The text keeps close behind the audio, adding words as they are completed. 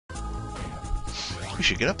We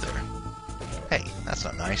should get up there. Hey, that's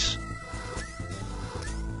not nice.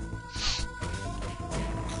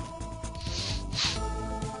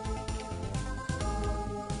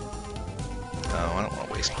 Oh, I don't want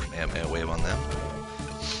to waste Kamehameha Wave on them.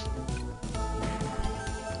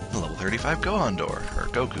 The level 35 Gohan door, or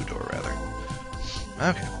Goku door, rather.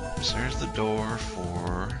 Okay, so there's the door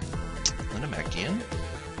for the Namekian.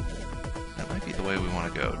 That might be the way we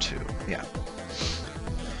want to go, too. Yeah.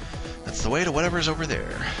 That's the way to whatever's over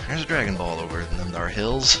there. There's a Dragon Ball over in them our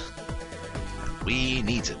hills. We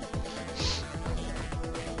needs it.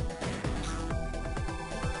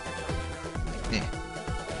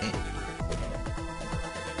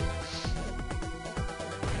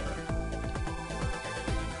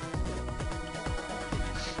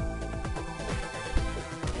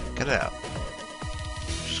 Get it out.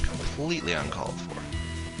 Just completely uncalled for.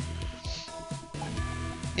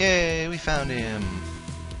 Yay, we found him.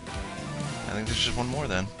 I think there's just one more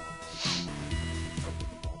then.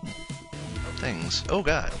 Things. Oh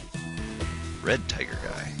god. Red Tiger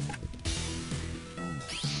guy.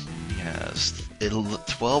 He has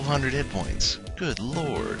 1,200 hit points. Good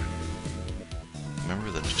lord.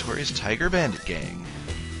 Remember the notorious Tiger Bandit gang.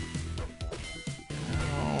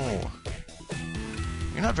 Oh.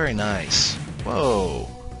 You're not very nice. Whoa.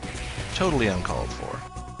 Totally uncalled for.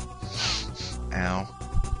 Ow.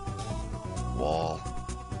 Wall.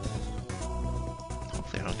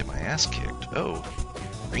 Hopefully I don't get my ass kicked. Oh.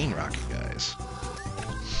 Green Rocket guys.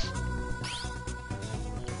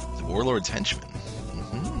 The Warlord's henchmen.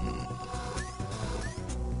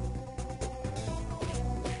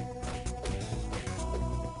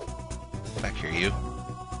 Back here, you.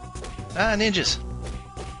 Ah, ninjas!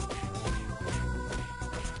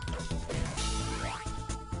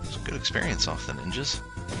 It's a good experience off the ninjas.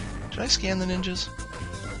 Did I scan the ninjas?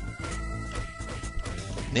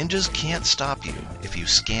 Ninjas can't stop you if you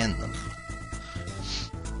scan them.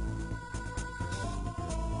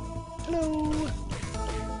 Hello!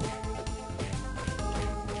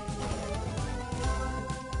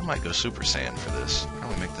 I might go Super Saiyan for this.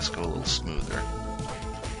 Probably make this go a little smoother.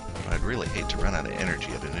 But I'd really hate to run out of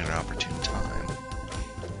energy at an inopportune time.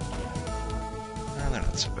 They're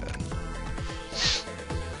not so bad.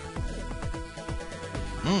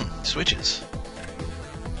 Switches.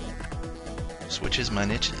 Switches my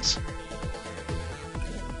niches.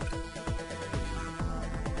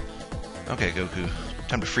 Okay, Goku.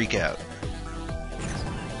 Time to freak out.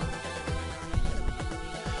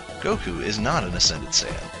 Goku is not an Ascended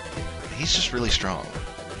Saiyan. He's just really strong.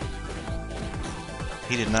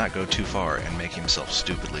 He did not go too far and make himself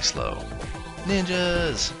stupidly slow.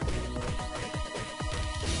 Ninjas!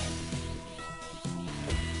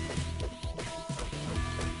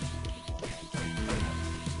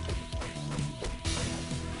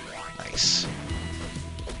 Nice.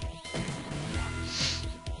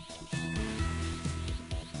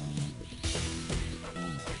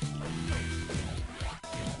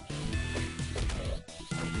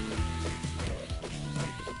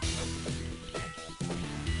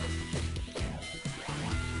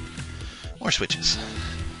 More switches.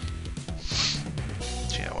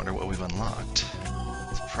 Gee, I wonder what we've unlocked.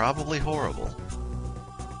 It's probably horrible.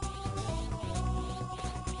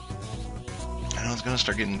 I know it's gonna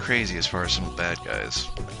start getting crazy as far as some of the bad guys.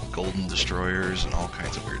 Like golden destroyers and all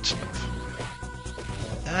kinds of weird stuff.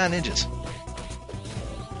 Ah, ninjas.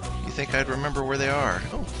 You think I'd remember where they are?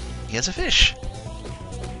 Oh, he has a fish.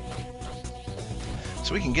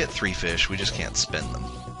 So we can get 3 fish, we just can't spend them.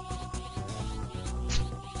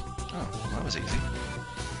 That was easy.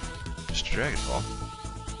 Just a Dragon Ball.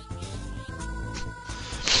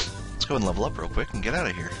 Let's go and level up real quick and get out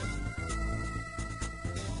of here.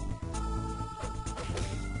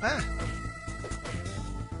 Ah!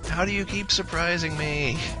 How do you keep surprising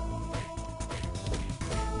me?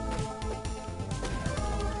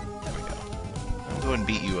 There we go. I'll go and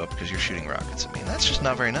beat you up because you're shooting rockets at me. That's just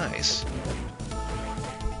not very nice.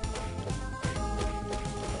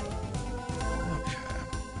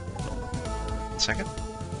 Second.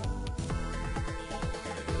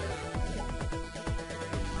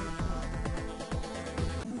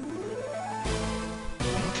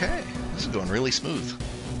 Okay, this is going really smooth.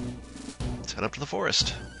 Let's head up to the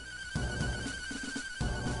forest.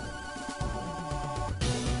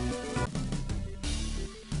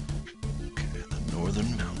 Okay, the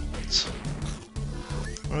northern mountains.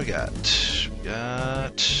 What do we got? We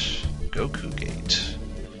got Goku Gate.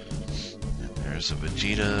 There's a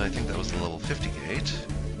Vegeta, I think that was the level 50 gate.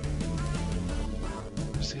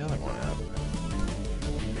 Where's the other one at?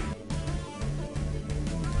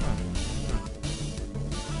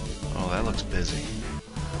 Oh, that looks busy.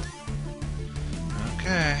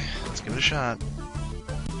 a shot.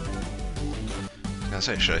 I was gonna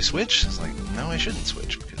say, should I switch? It's like, no, I shouldn't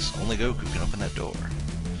switch, because only Goku can open that door.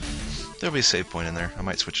 There'll be a save point in there. I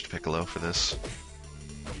might switch to Piccolo for this.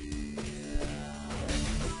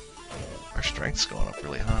 Our strength's going up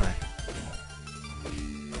really high.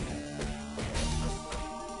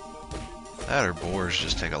 That or boars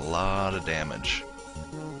just take a lot of damage.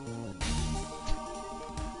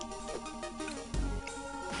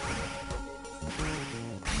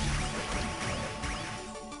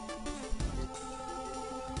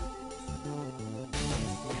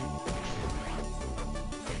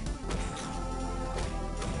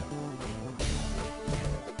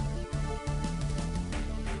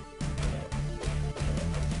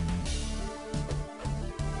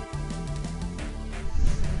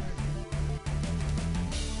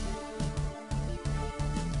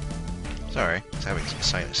 Sorry, I was having some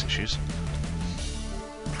sinus issues.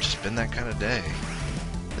 Just been that kind of day.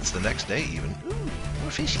 It's the next day even. Ooh,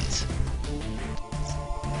 more fishies.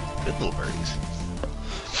 Good little birdies.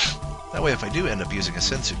 That way if I do end up using a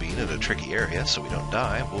sensu bean in a tricky area so we don't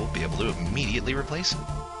die, we'll be able to immediately replace it.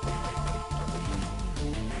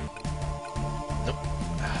 Nope.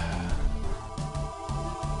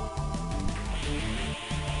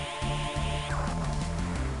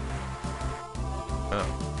 Oh.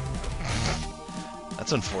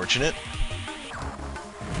 That's unfortunate.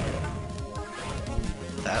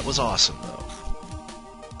 That was awesome, though.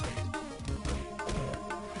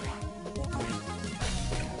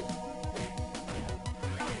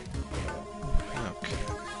 Okay.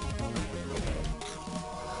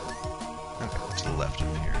 Okay, to the left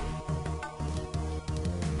of here.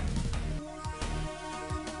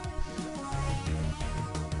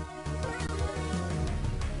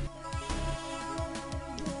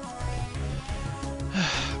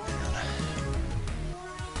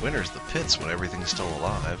 Winter's the pits when everything's still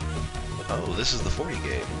alive. Oh, this is the 40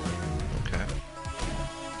 gate. Okay.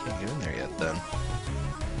 Can't get in there yet, then.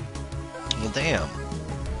 Well, damn.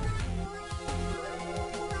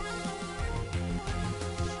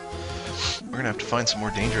 We're gonna have to find some more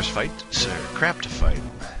dangerous crap to fight.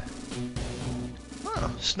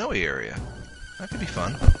 Oh, snowy area. That could be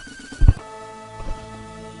fun.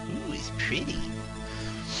 Ooh, it's pretty.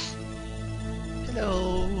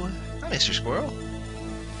 Hello. Hi, Mr. Squirrel.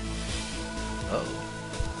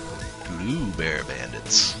 Uh-oh. Blue Bear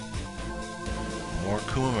Bandits. More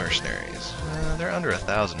Kuma mercenaries. They're under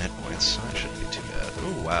 1,000 hit points, so that shouldn't be too bad.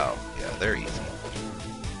 Oh, wow. Yeah, they're easy.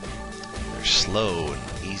 They're slow and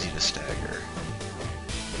easy to stagger.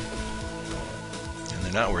 And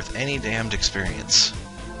they're not worth any damned experience.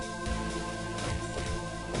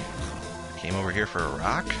 Came over here for a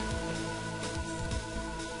rock?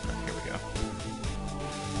 Oh, here we go.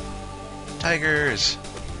 Tigers!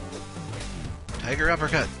 Tiger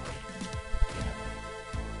uppercut.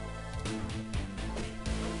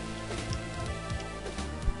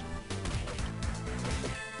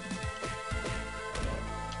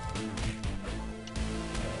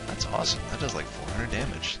 That's awesome. That does like 400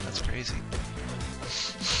 damage. That's crazy.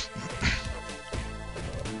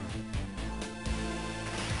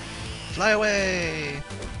 Fly away!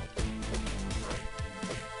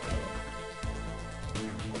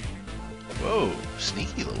 Whoa,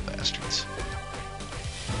 sneaky little bastards.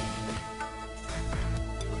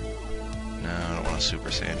 Super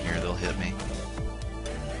Saiyan here, they'll hit me.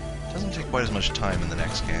 Doesn't take quite as much time in the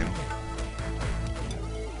next game.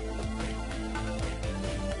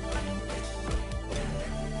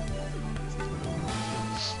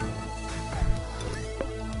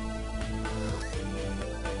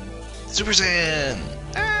 Super Saiyan!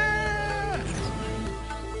 Ah!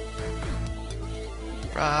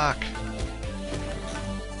 Rock!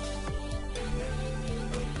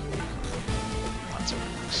 Lots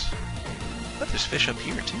of rocks. But there's fish up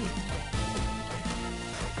here, too.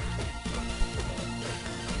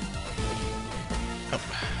 Oh.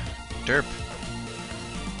 Derp.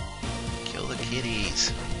 Kill the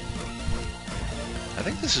kitties. I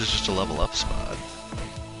think this is just a level up spot.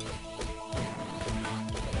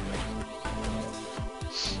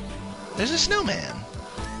 There's a snowman.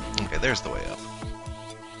 Okay, there's the way up.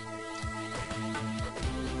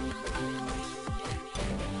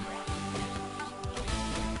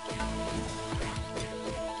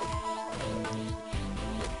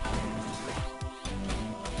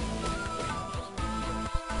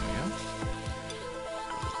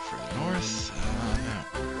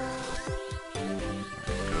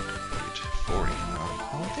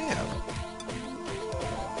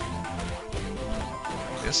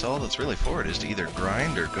 All that's really for it is to either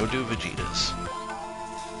grind or go do Vegetas.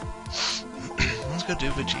 Let's go do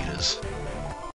Vegetas.